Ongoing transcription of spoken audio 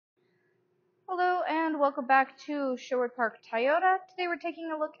welcome back to Sherwood Park Toyota. Today we're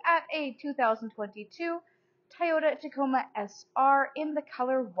taking a look at a 2022 Toyota Tacoma SR in the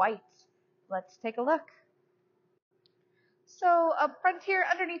color white. Let's take a look. So up front here,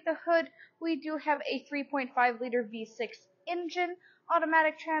 underneath the hood, we do have a 3.5 liter V6 engine,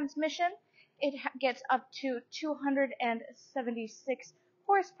 automatic transmission. It gets up to 276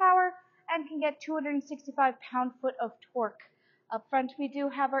 horsepower and can get 265 pound-foot of torque. Up front, we do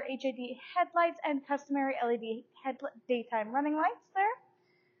have our HID headlights and customary LED daytime running lights there.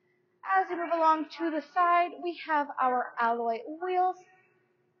 As we move along to the side, we have our alloy wheels,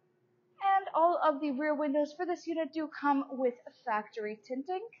 and all of the rear windows for this unit do come with factory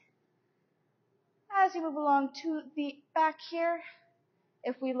tinting. As we move along to the back here,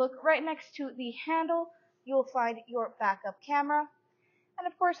 if we look right next to the handle, you'll find your backup camera. And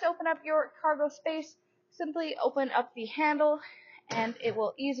of course, to open up your cargo space, simply open up the handle and it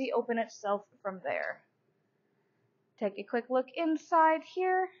will easily open itself from there. Take a quick look inside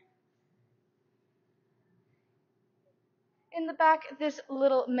here. In the back, this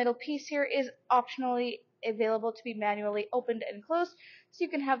little middle piece here is optionally available to be manually opened and closed, so you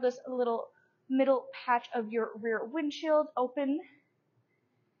can have this little middle patch of your rear windshield open.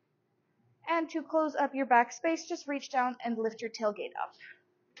 And to close up your back space, just reach down and lift your tailgate up.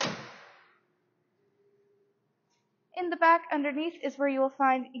 In the back underneath is where you will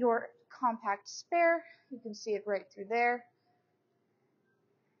find your compact spare. You can see it right through there.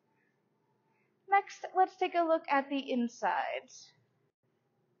 Next, let's take a look at the insides.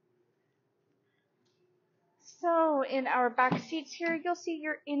 So in our back seats here, you'll see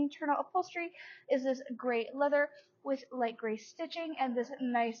your internal upholstery is this gray leather with light gray stitching and this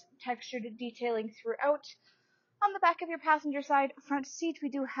nice textured detailing throughout. On the back of your passenger side front seat, we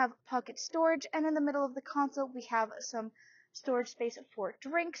do have pocket storage, and in the middle of the console, we have some storage space for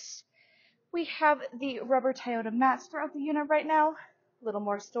drinks. We have the rubber Toyota mats throughout the unit right now. A little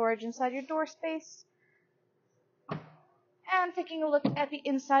more storage inside your door space. And taking a look at the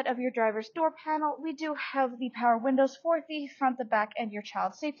inside of your driver's door panel, we do have the power windows for the front, the back, and your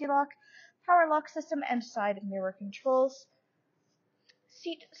child safety lock, power lock system, and side mirror controls.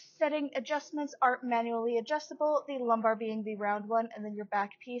 Seat setting adjustments are manually adjustable, the lumbar being the round one, and then your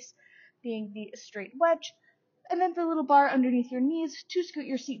back piece being the straight wedge, and then the little bar underneath your knees to scoot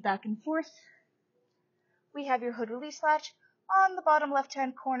your seat back and forth. We have your hood release latch on the bottom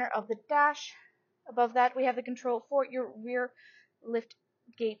left-hand corner of the dash. Above that, we have the control for your rear lift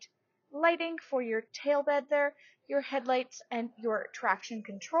gate lighting, for your tail bed there, your headlights, and your traction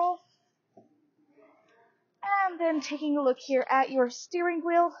control. And then taking a look here at your steering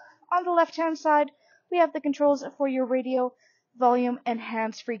wheel, on the left-hand side, we have the controls for your radio, volume, and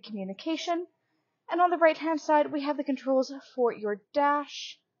hands-free communication. And on the right-hand side, we have the controls for your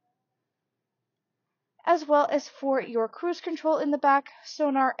dash, as well as for your cruise control in the back,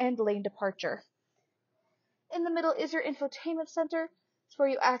 sonar, and lane departure. In the middle is your infotainment center. It's where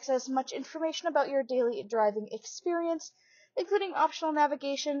you access much information about your daily driving experience, including optional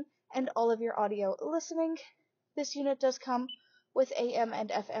navigation and all of your audio listening. This unit does come with AM and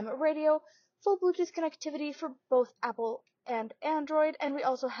FM radio, full Bluetooth connectivity for both Apple and Android, and we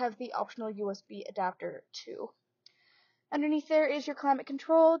also have the optional USB adapter too. Underneath there is your climate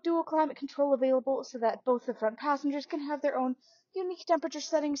control, dual climate control available so that both the front passengers can have their own unique temperature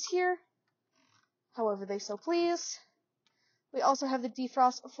settings here, however they so please. We also have the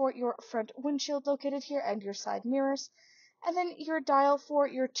defrost for your front windshield located here and your side mirrors, and then your dial for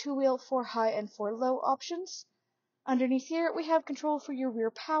your two-wheel for high and for low options. Underneath here, we have control for your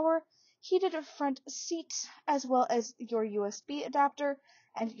rear power, heated front seats, as well as your USB adapter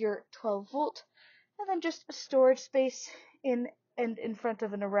and your 12-volt, and then just storage space in and in front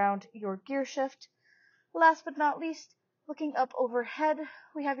of and around your gear shift. Last but not least, looking up overhead,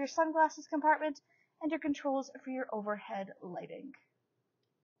 we have your sunglasses compartment and your controls for your overhead lighting.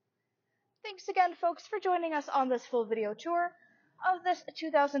 Thanks again, folks, for joining us on this full video tour of this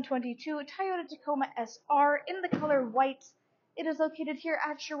 2022 Toyota Tacoma SR in the color white. It is located here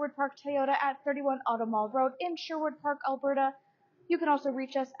at Sherwood Park Toyota at 31 Auto Mall Road in Sherwood Park, Alberta. You can also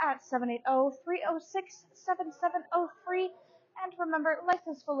reach us at 780-306-7703. And remember, life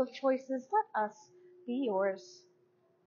is full of choices. Let us be yours.